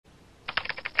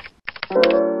Day,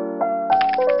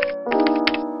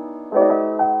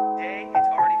 it's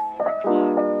already 4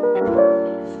 o'clock.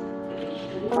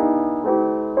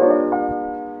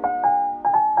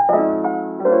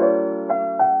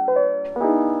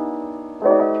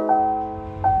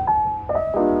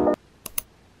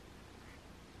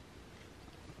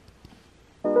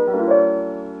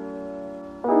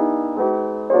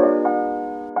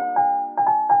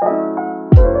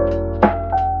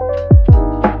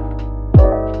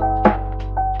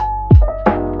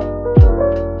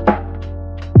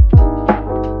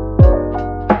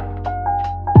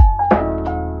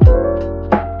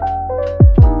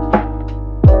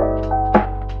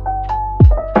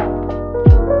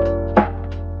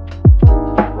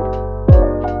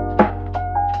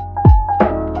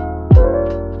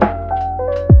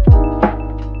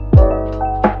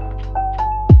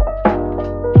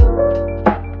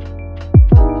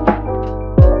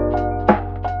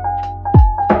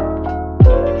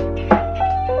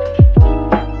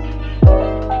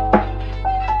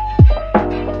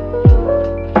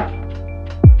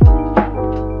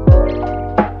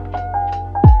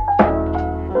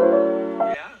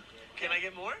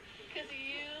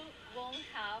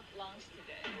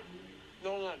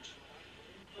 No lunch.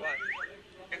 What?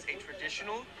 It's a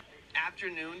traditional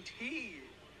afternoon tea.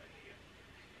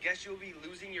 Guess you'll be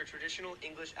losing your traditional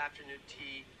English afternoon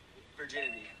tea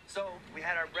virginity. So we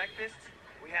had our breakfast.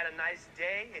 We had a nice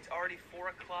day. It's already 4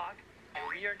 o'clock. And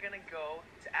we are going to go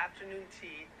to afternoon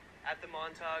tea at the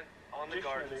Montauk on the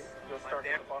Gardens. You'll start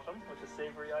at the bottom with the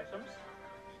savory items.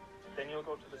 Then you'll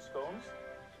go to the scones.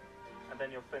 And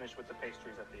then you'll finish with the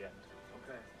pastries at the end.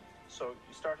 Okay. So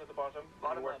you start at the bottom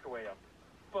and you work up. your way up.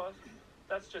 But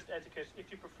that's just etiquette.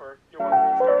 If you prefer, you're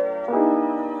welcome to start at the top.